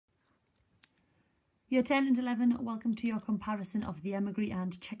Year 10 and 11, welcome to your comparison of the Emigree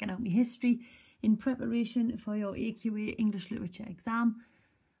and checking out my history in preparation for your AQA English Literature exam.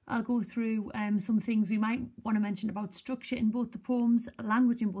 I'll go through some things we might want to mention about structure in both the poems,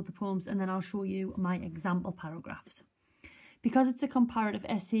 language in both the poems, and then I'll show you my example paragraphs. Because it's a comparative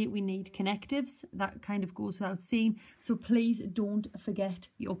essay, we need connectives. That kind of goes without saying, so please don't forget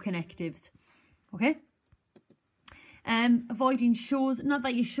your connectives, okay? Avoiding shows, not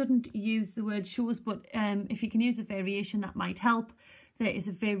that you shouldn't use the word shows, but if you can use a variation, that might help. There is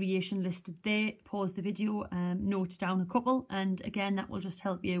a variation listed there. Pause the video, note down a couple, and again that will just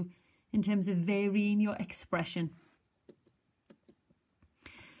help you in terms of varying your expression.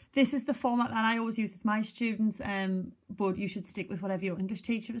 This is the format that I always use with my students, but you should stick with whatever your English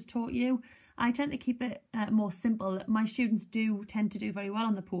teacher has taught you. I tend to keep it more simple. My students do tend to do very well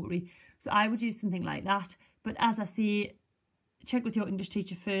on the poetry, so I would use something like that. But as I say, check with your English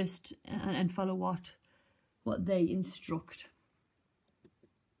teacher first and follow what they instruct.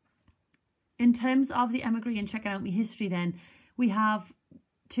 In terms of the Emigree and checking out my history then, we have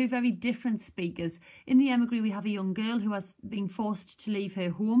two very different speakers. In the Emigree, we have a young girl who has been forced to leave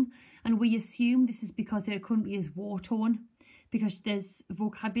her home, and we assume this is because her country is war-torn, because there's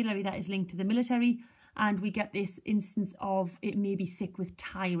vocabulary that is linked to the military, and we get this instance of it may be sick with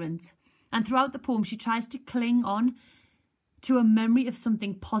tyrants. And throughout the poem, she tries to cling on to a memory of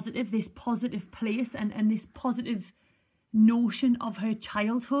something positive, this positive place and this positive notion of her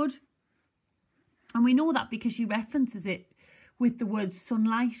childhood. And we know that because she references it with the word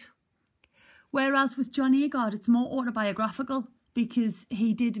sunlight. Whereas with John Agard, it's more autobiographical because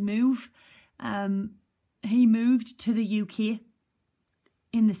he did move. He moved to the UK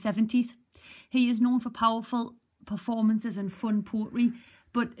in the 70s. He is known for powerful performances and fun poetry,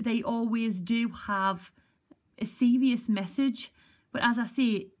 but they always do have a serious message. But as I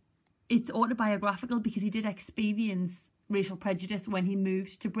say, it's autobiographical because he did experience racial prejudice when he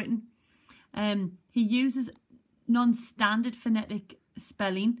moved to Britain. He uses non-standard phonetic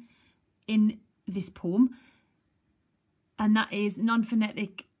spelling in this poem, and that is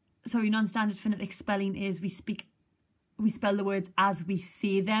non-standard phonetic spelling is we spell the words as we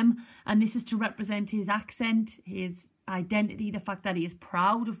say them, and this is to represent his accent, his identity, the fact that he is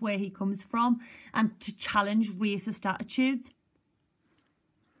proud of where he comes from, and to challenge racist attitudes.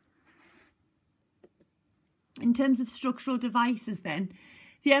 In terms of structural devices then,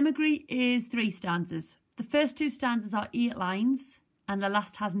 the Emigree is 3 stanzas. The first 2 stanzas are 8 lines and the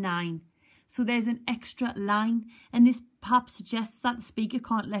last has 9. So there's an extra line, and this perhaps suggests that the speaker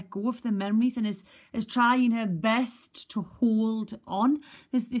can't let go of their memories and is trying her best to hold on.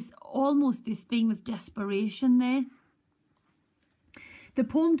 There's almost this theme of desperation there. The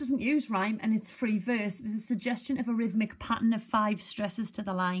poem doesn't use rhyme and it's free verse. There's a suggestion of a rhythmic pattern of 5 stresses to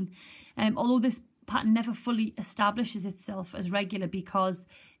the line. Although this pattern never fully establishes itself as regular because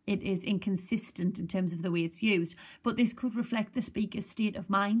it is inconsistent in terms of the way it's used. But this could reflect the speaker's state of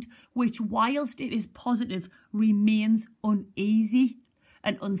mind, which, whilst it is positive, remains uneasy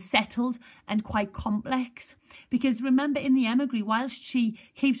and unsettled and quite complex. Because remember, in the Emigree, whilst she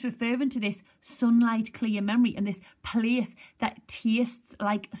keeps referring to this sunlight clear memory and this place that tastes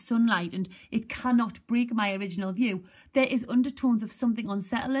like sunlight and it cannot break my original view, there is undertones of something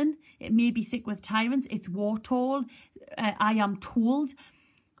unsettling. It may be sick with tyrants, it's war-torn, I am told.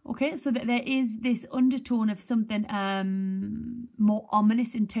 Okay, so that there is this undertone of something more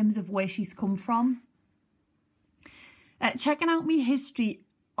ominous in terms of where she's come from. Checking out my history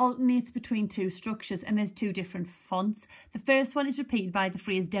alternates between 2 structures, and there's 2 different fonts. The first one is repeated by the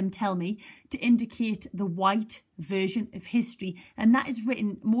phrase "dem tell me" to indicate the white version of history, and that is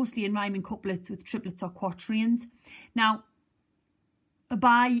written mostly in rhyming couplets with triplets or quatrains. Now,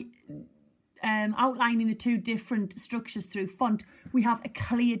 by outlining the 2 different structures through font, we have a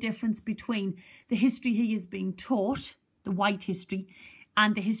clear difference between the history he is being taught, the white history,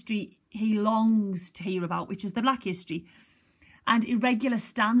 and the history he longs to hear about, which is the black history. And irregular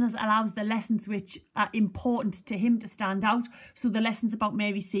stanzas allows the lessons which are important to him to stand out. So the lessons about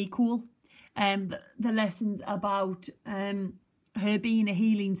Mary Seacole, the lessons about her being a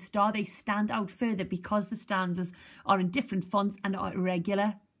healing star, they stand out further because the stanzas are in different fonts and are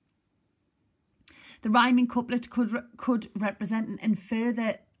irregular. The rhyming couplet could represent and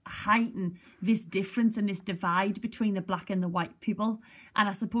further heighten this difference and this divide between the black and the white people, and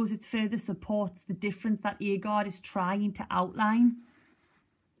I suppose it further supports the difference that Agard is trying to outline.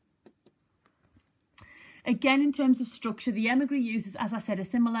 Again, in terms of structure, the Emigree uses, as I said, a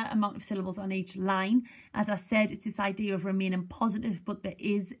similar amount of syllables on each line. As I said, it's this idea of remaining positive, but there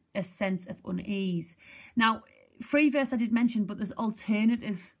is a sense of unease. Now, free verse I did mention, but there's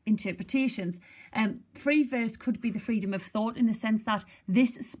alternative interpretations. Free verse could be the freedom of thought, in the sense that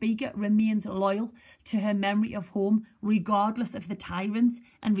this speaker remains loyal to her memory of home, regardless of the tyrants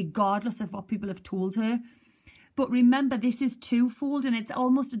and regardless of what people have told her. But remember, this is twofold, and it's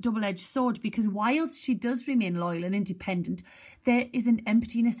almost a double-edged sword, because whilst she does remain loyal and independent, there is an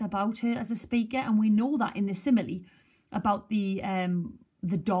emptiness about her as a speaker, and we know that in the simile about the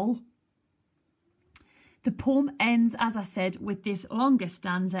doll. The poem ends, as I said, with this longer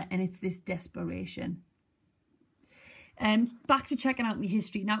stanza, and it's this desperation. Back to checking out my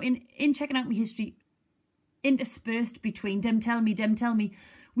history. Now, in checking out my history, interspersed between Dem Tell Me,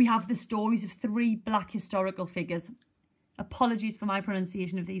 we have the stories of 3 black historical figures. Apologies for my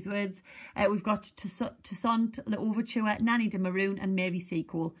pronunciation of these words. We've got Toussaint L'Ouverture, Nanny de Maroon and Mary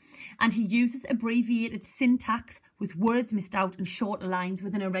Seacole. And he uses abbreviated syntax with words missed out and shorter lines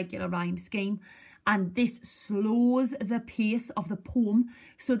with an irregular rhyme scheme. And this slows the pace of the poem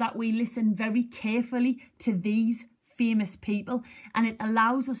so that we listen very carefully to these famous people. And it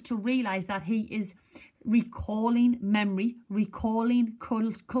allows us to realise that he is recalling memory, recalling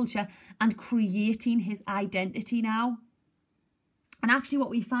culture, and creating his identity now. And actually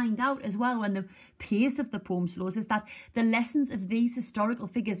what we find out as well when the pace of the poem slows is that the lessons of these historical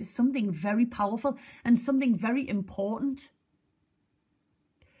figures is something very powerful and something very important.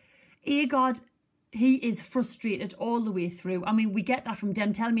 Agard, he is frustrated all the way through. I mean, we get that from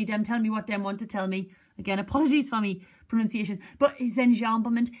Dem Tell Me what Dem want to tell me. Again, apologies for me pronunciation. But his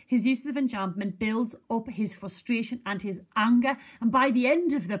enjambment, his use of enjambment builds up his frustration and his anger. And by the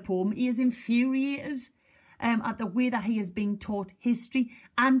end of the poem, he is infuriated at the way that he is being taught history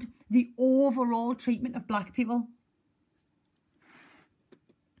and the overall treatment of black people.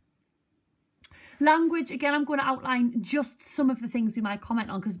 Language, again, I'm going to outline just some of the things we might comment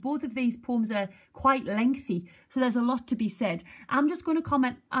on, because both of these poems are quite lengthy, so there's a lot to be said. I'm just going to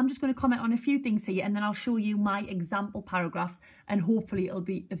comment on a few things here, and then I'll show you my example paragraphs, and hopefully it'll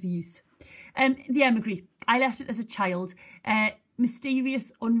be of use. The Emigree. I left it as a child.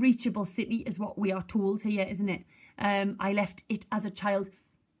 Mysterious, unreachable city is what we are told here, isn't it? I left it as a child.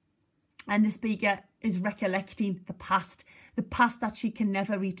 And the speaker is recollecting the past that she can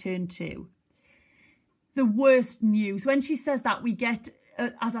never return to. The worst news. When she says that, we get,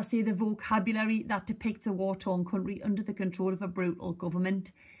 as I say, the vocabulary that depicts a war-torn country under the control of a brutal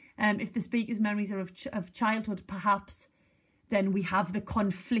government. If the speaker's memories are of childhood, perhaps, then we have the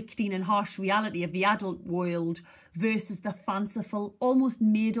conflicting and harsh reality of the adult world versus the fanciful, almost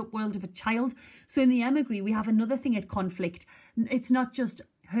made-up world of a child. So in the Emigree, we have another thing at conflict. It's not just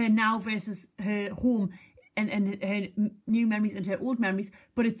her now versus her home, and her new memories and her old memories,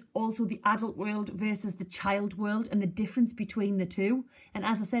 but it's also the adult world versus the child world and the difference between the two. And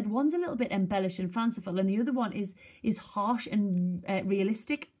as I said, one's a little bit embellished and fanciful, and the other one is harsh and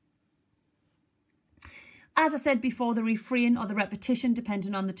realistic. As I said before, the refrain or the repetition,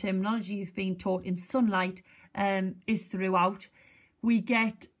 depending on the terminology you've been taught in Sunlight, is throughout. We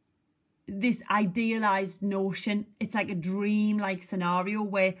get this idealized notion. It's like a dream-like scenario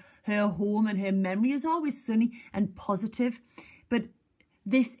where her home and her memory is always sunny and positive, but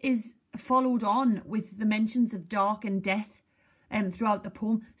this is followed on with the mentions of dark and death throughout the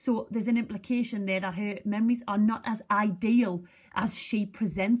poem. So there's an implication there that her memories are not as ideal as she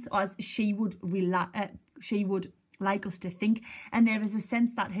presents, or as she would like us to think, and there is a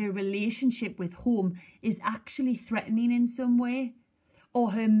sense that her relationship with home is actually threatening in some way,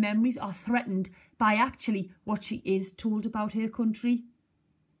 or her memories are threatened by actually what she is told about her country.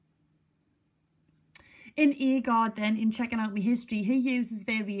 In Agard then, in checking out my history, he uses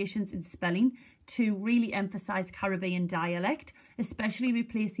variations in spelling to really emphasise Caribbean dialect, especially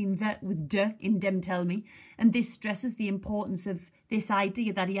replacing the with de in Dem Tell Me, and this stresses the importance of this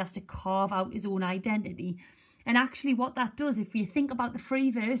idea that he has to carve out his own identity. And actually what that does, if you think about the free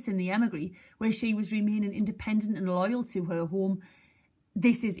verse in the Emigree, where she was remaining independent and loyal to her home,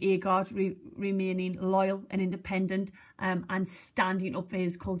 this is Agard remaining loyal and independent and standing up for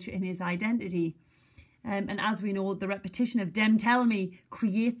his culture and his identity. And as we know, the repetition of Dem Tell Me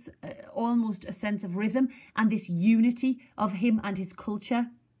creates almost a sense of rhythm and this unity of him and his culture.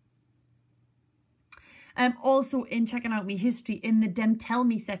 Also, in checking out my history, in the Dem Tell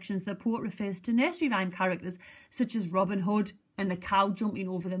Me sections, the poet refers to nursery rhyme characters such as Robin Hood and the cow jumping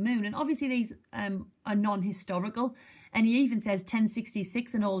over the moon. And obviously these are non-historical. And he even says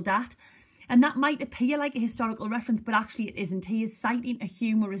 1066 and all that. And that might appear like a historical reference, but actually it isn't. He is citing a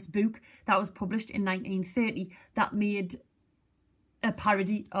humorous book that was published in 1930 that made a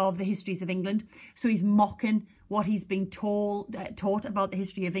parody of the histories of England. So he's mocking what he's been taught about the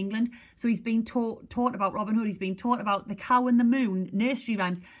history of England. So he's been taught about Robin Hood, he's been taught about the Cow and the Moon, nursery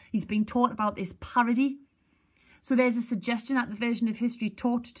rhymes, he's been taught about this parody. So there's a suggestion that the version of history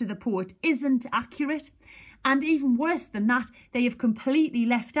taught to the poet isn't accurate. And even worse than that, they have completely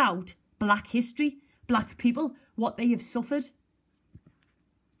left out black history, black people, what they have suffered.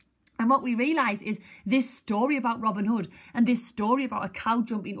 And what we realise is this story about Robin Hood and this story about a cow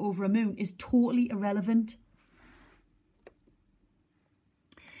jumping over a moon is totally irrelevant.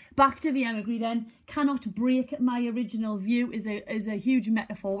 Back to the Emigree then. Cannot break my original view is a huge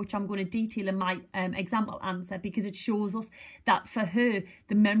metaphor, which I'm going to detail in my example answer, because it shows us that for her,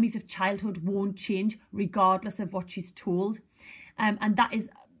 the memories of childhood won't change regardless of what she's told. And that is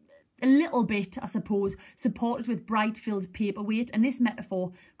a little bit, I suppose, supported with bright-filled paperweight. And this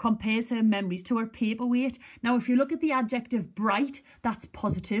metaphor compares her memories to her paperweight. Now, if you look at the adjective bright, that's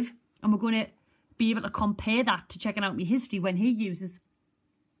positive. And we're going to be able to compare that to checking out my history when he uses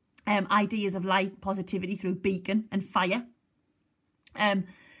ideas of light, positivity through beacon and fire.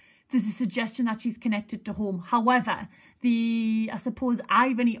 There's a suggestion that she's connected to home. However, I suppose,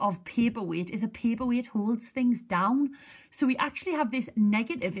 irony of paperweight is a paperweight holds things down. So we actually have this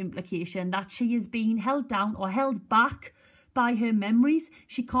negative implication that she is being held down or held back by her memories.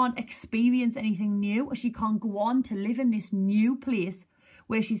 She can't experience anything new, or she can't go on to live in this new place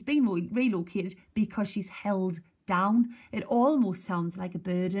where she's been relocated because she's held down. It almost sounds like a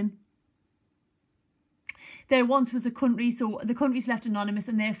burden. There once was a country, so the country's left anonymous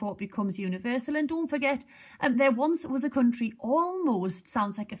and therefore it becomes universal. And don't forget, there once was a country almost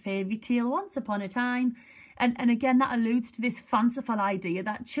sounds like a fairy tale, once upon a time. And again, that alludes to this fanciful idea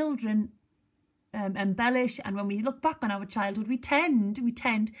that children embellish. And when we look back on our childhood, we tend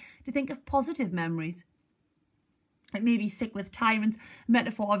to think of positive memories. It may be sick with tyrants.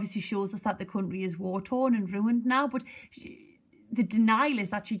 Metaphor obviously shows us that the country is war-torn and ruined now, but the denial is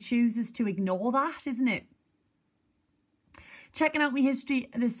that she chooses to ignore that, isn't it? Checking out my history,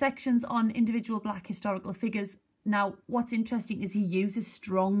 there's sections on individual black historical figures. Now, what's interesting is he uses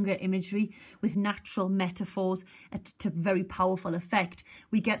stronger imagery with natural metaphors to very powerful effect.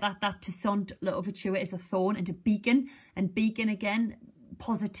 We get that Toussaint L'Ouverture is a thorn and a beacon, and beacon again,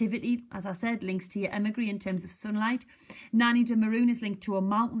 positivity, as I said, links to your Emigree in terms of sunlight. Nanny de Maroon is linked to a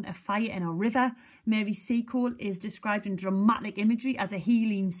mountain, a fire and a river. Mary Seacole is described in dramatic imagery as a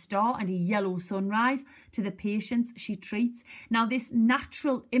healing star and a yellow sunrise to the patients she treats. Now, this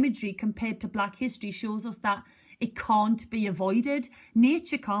natural imagery compared to black history shows us that it can't be avoided.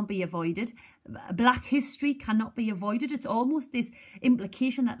 Nature can't be avoided. Black history cannot be avoided. It's almost this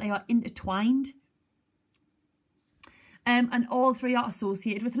implication that they are intertwined. And all three are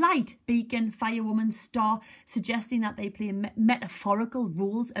associated with light, beacon, firewoman, star, suggesting that they play metaphorical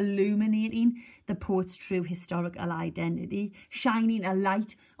roles, illuminating the poet's true historical identity, shining a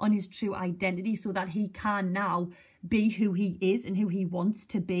light on his true identity so that he can now be who he is and who he wants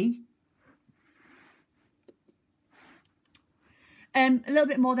to be. A little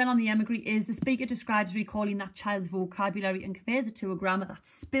bit more then on the Emigree is the speaker describes recalling that child's vocabulary and compares it to a grammar that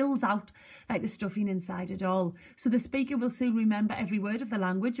spills out like the stuffing inside a doll. So the speaker will soon remember every word of the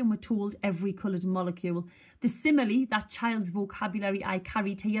language and we're told every coloured molecule. The simile, that child's vocabulary I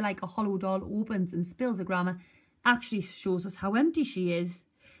carried here like a hollow doll opens and spills a grammar, actually shows us how empty she is.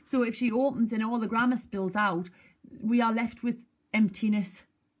 So if she opens and all the grammar spills out, we are left with emptiness.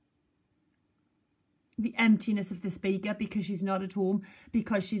 The emptiness of the speaker because she's not at home,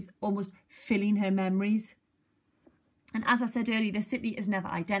 because she's almost filling her memories. And as I said earlier, the city is never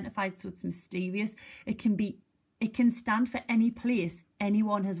identified, so it's mysterious. It can stand for any place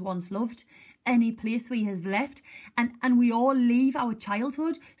anyone has once loved, any place we have left, and we all leave our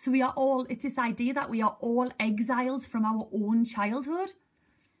childhood. So we are all, it's this idea that we are all exiles from our own childhood.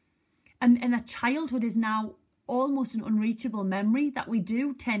 And that childhood is now almost an unreachable memory that we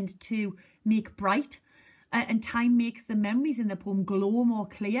do tend to make bright. And time makes the memories in the poem glow more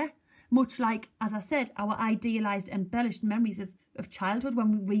clear, much like, as I said, our idealised, embellished memories of childhood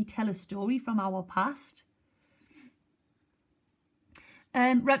when we retell a story from our past.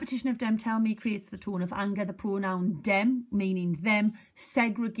 Repetition of dem tell me creates the tone of anger. The pronoun dem, meaning them,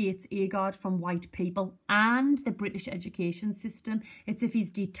 segregates Agard from white people and the British education system. It's if he's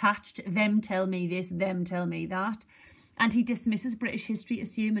detached, them tell me this, them tell me that. And he dismisses British history,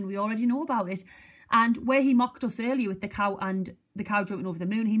 assuming we already know about it. And where he mocked us earlier with the cow and the cow jumping over the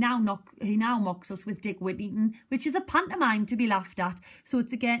moon, he now mocks us with Dick Whittington, which is a pantomime to be laughed at. So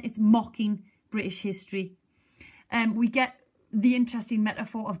it's mocking British history. We get the interesting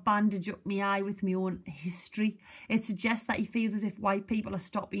metaphor of bandage up my eye with my own history. It suggests that he feels as if white people are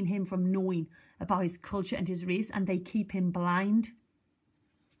stopping him from knowing about his culture and his race, and they keep him blind.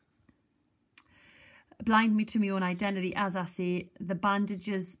 Blind me to my own identity. As I say, the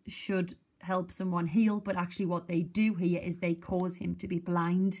bandages should help someone heal, but actually what they do here is they cause him to be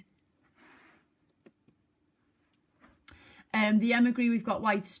blind. The Emigree, we've got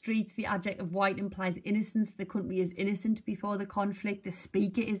white streets. The adjective white implies innocence. The country is innocent before the conflict. The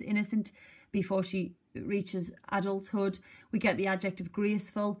speaker is innocent before she reaches adulthood. We get the adjective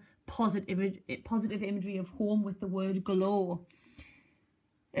graceful, positive imagery of home with the word glow.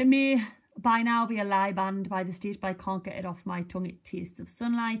 It may by now be a lie banned by the state, but I can't get it off my tongue. It tastes of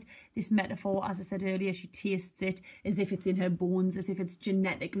sunlight. This metaphor, as I said earlier, she tastes it as if it's in her bones, as if it's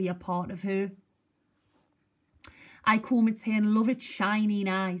genetically a part of her. I comb its hair and love its shining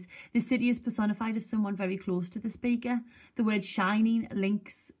eyes. The city is personified as someone very close to the speaker. The word shining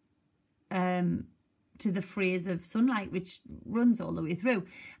links to the phrase of sunlight, which runs all the way through.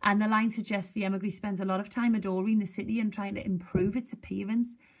 And the line suggests the Emigree spends a lot of time adoring the city and trying to improve its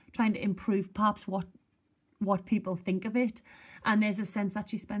appearance, trying to improve perhaps what people think of it. And there's a sense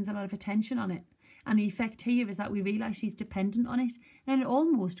that she spends a lot of attention on it. And the effect here is that we realise she's dependent on it, and it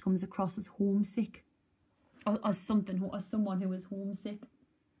almost comes across as homesick. Or as someone who is homesick.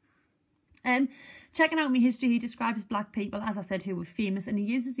 Checking out my history, he describes black people, as I said, who were famous, and he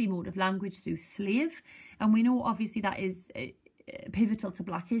uses emotive language through slave. And we know, obviously, that is pivotal to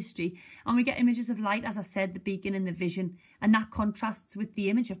black history. And we get images of light, as I said, the beacon and the vision. And that contrasts with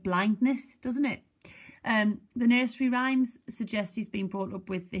the image of blindness, doesn't it? The nursery rhymes suggest he's been brought up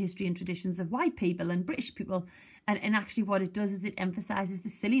with the history and traditions of white people and British people. And actually what it does is it emphasises the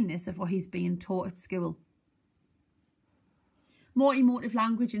silliness of what he's being taught at school. More emotive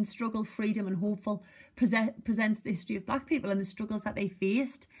language in struggle, freedom and hopeful presents the history of black people and the struggles that they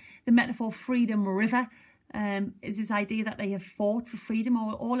faced. The metaphor freedom river is this idea that they have fought for freedom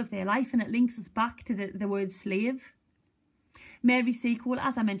all of their life, and it links us back to the word slave. Mary Seacole,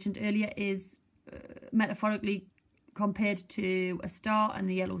 as I mentioned earlier, is metaphorically compared to a star and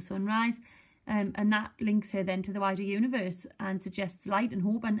the yellow sunrise, and that links her then to the wider universe and suggests light and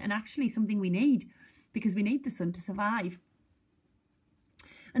hope, and actually something we need, because we need the sun to survive.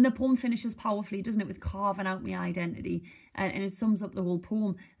 And the poem finishes powerfully, doesn't it, with carving out my identity. And it sums up the whole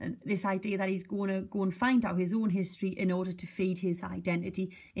poem. And this idea that he's going to go and find out his own history in order to feed his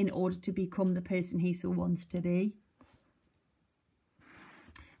identity, in order to become the person he so wants to be.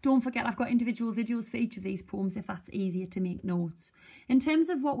 Don't forget, I've got individual videos for each of these poems if that's easier to make notes. In terms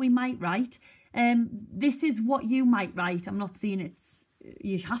of what we might write, this is what you might write. I'm not saying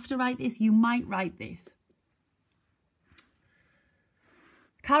you have to write this. You might write this.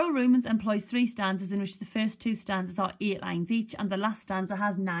 Carol Rumens employs 3 stanzas in which the first 2 stanzas are 8 lines each and the last stanza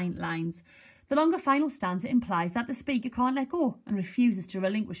has 9 lines. The longer final stanza implies that the speaker can't let go and refuses to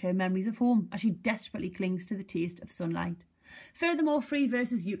relinquish her memories of home as she desperately clings to the taste of sunlight. Furthermore, free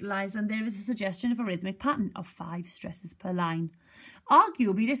verse is utilised and there is a suggestion of a rhythmic pattern of 5 stresses per line.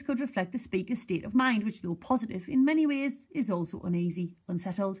 Arguably, this could reflect the speaker's state of mind, which, though positive in many ways, is also uneasy,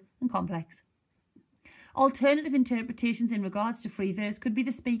 unsettled and complex. Alternative interpretations in regards to free verse could be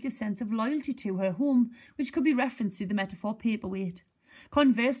the speaker's sense of loyalty to her home, which could be referenced to the metaphor paperweight.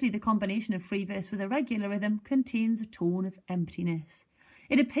 Conversely, the combination of free verse with a regular rhythm contains a tone of emptiness.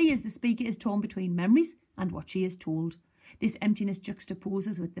 It appears the speaker is torn between memories and what she is told. This emptiness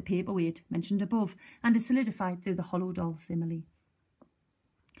juxtaposes with the paperweight mentioned above and is solidified through the hollow doll simile.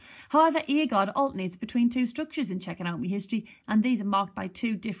 However, Agard alternates between 2 structures in checking out my history, and these are marked by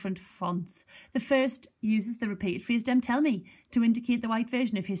 2 different fonts. The first uses the repeated phrase "dem tell me" to indicate the white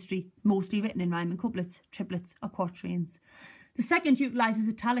version of history, mostly written in rhyming couplets, triplets or quatrains. The second utilises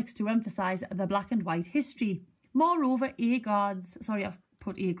italics to emphasise the black and white history. Moreover, I've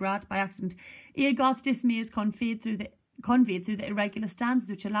put Agard by accident. Agard's dismay is conveyed through the irregular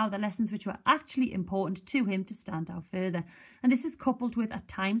stanzas, which allow the lessons which were actually important to him to stand out further. And this is coupled with, at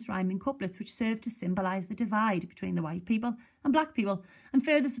times, rhyming couplets, which serve to symbolise the divide between the white people and black people, and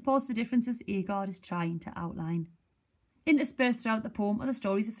further supports the differences Agard is trying to outline. Interspersed throughout the poem are the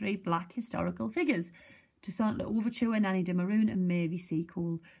stories of 3 black historical figures, Toussaint L'Ouverture, Nanny de Maroon and Mary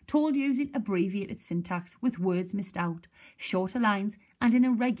Seacole, told using abbreviated syntax with words missed out, shorter lines and an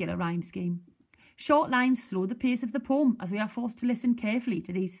irregular rhyme scheme. Short lines slow the pace of the poem as we are forced to listen carefully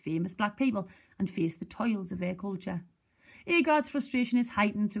to these famous black people and face the toils of their culture. Agard's frustration is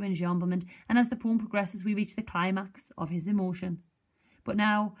heightened through enjambment, and as the poem progresses we reach the climax of his emotion. But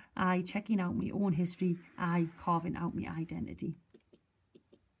now, I checking out my own history, I carving out my identity.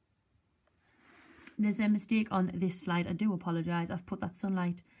 There's a mistake on this slide. I do apologise. I've put that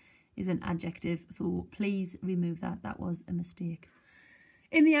sunlight is an adjective, so please remove that. That was a mistake.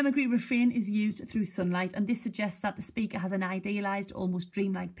 In the Emigree, refrain is used through sunlight, and this suggests that the speaker has an idealised, almost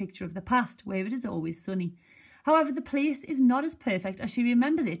dreamlike picture of the past, where it is always sunny. However, the place is not as perfect as she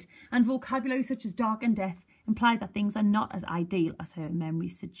remembers it, and vocabulary such as dark and death imply that things are not as ideal as her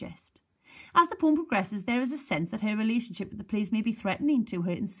memories suggest. As the poem progresses, there is a sense that her relationship with the place may be threatening to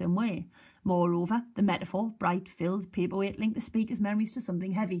her in some way. Moreover, the metaphor, bright, filled, paperweight, link the speaker's memories to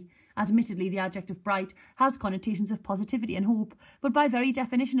something heavy. Admittedly, the adjective bright has connotations of positivity and hope, but by very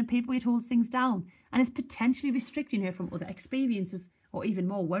definition, a paperweight holds things down and is potentially restricting her from other experiences, or even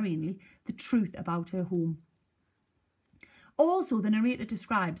more worryingly, the truth about her home. Also, the narrator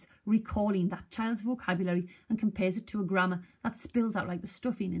describes recalling that child's vocabulary and compares it to a grammar that spills out like the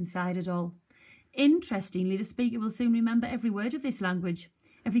stuffing inside a doll. Interestingly, the speaker will soon remember every word of this language,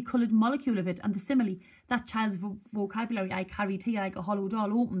 every coloured molecule of it, and the simile, that child's vocabulary I carried here like a hollow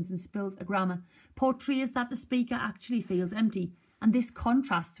doll opens and spills a grammar, portrays that the speaker actually feels empty, and this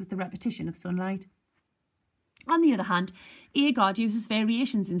contrasts with the repetition of sunlight. On the other hand, Agard uses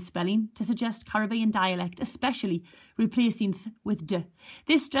variations in spelling to suggest Caribbean dialect, especially replacing th with d.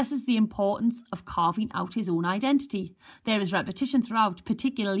 This stresses the importance of carving out his own identity. There is repetition throughout,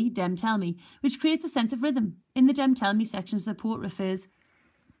 particularly dem tell me, which creates a sense of rhythm. In the dem tell me sections, the poet refers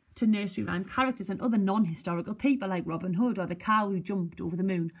to nursery rhyme characters and other non-historical people like Robin Hood or the cow who jumped over the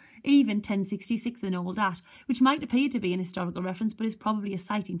moon, even 1066 and all that, which might appear to be an historical reference but is probably a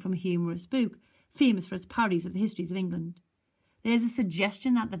citing from a humorous book, famous for its parodies of the histories of England. There is a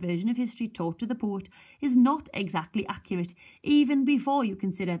suggestion that the version of history taught to the poet is not exactly accurate, even before you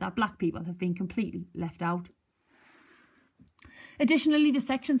consider that black people have been completely left out. Additionally, the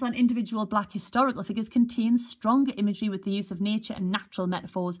sections on individual black historical figures contain stronger imagery with the use of nature and natural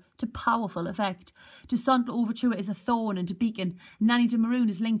metaphors to powerful effect. Toussaint L'Ouverture is a thorn and a beacon. Nanny de Maroon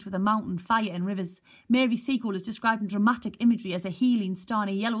is linked with a mountain, fire and rivers. Mary Seacole is described in dramatic imagery as a healing star and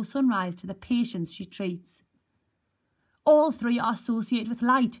a yellow sunrise to the patients she treats. All three are associated with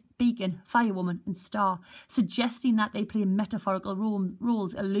light, beacon, firewoman and star, suggesting that they play metaphorical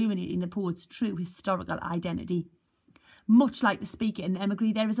roles illuminating the poet's true historical identity. Much like the speaker in the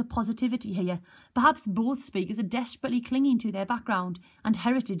Emigree, there is a positivity here. Perhaps both speakers are desperately clinging to their background and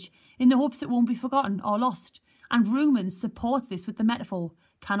heritage in the hopes it won't be forgotten or lost. And Rumens supports this with the metaphor,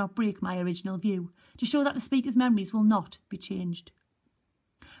 cannot break my original view, to show that the speaker's memories will not be changed.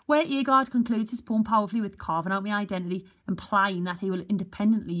 Where Agard concludes his poem powerfully with carving out my identity, implying that he will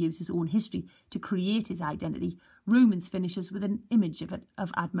independently use his own history to create his identity, Rumens finishes with an image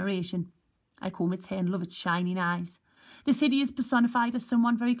of admiration. I comb its hair and love its shining eyes. The city is personified as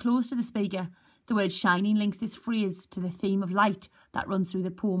someone very close to the speaker. The word shining links this phrase to the theme of light that runs through the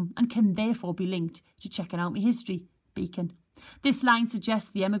poem and can therefore be linked to checking out my history, beacon. This line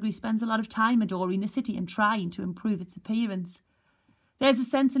suggests the Emigree spends a lot of time adoring the city and trying to improve its appearance. There's a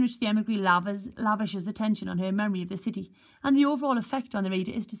sense in which the Emigree lavishes attention on her memory of the city, and the overall effect on the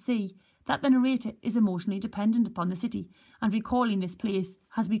reader is to see that the narrator is emotionally dependent upon the city, and recalling this place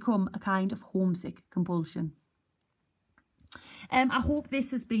has become a kind of homesick compulsion. I hope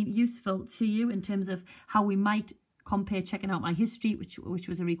this has been useful to you in terms of how we might compare checking out my history, which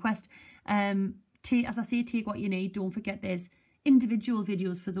was a request. As I say, take what you need. Don't forget there's individual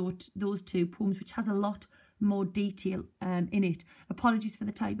videos for those two poems, which has a lot more detail in it. Apologies for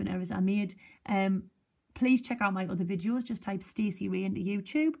the typing errors I made. Please check out my other videos. Just type Stacey Reay into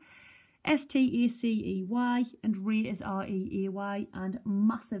YouTube. Stacey and Reay is Reay, and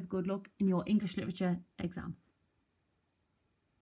massive good luck in your English literature exam.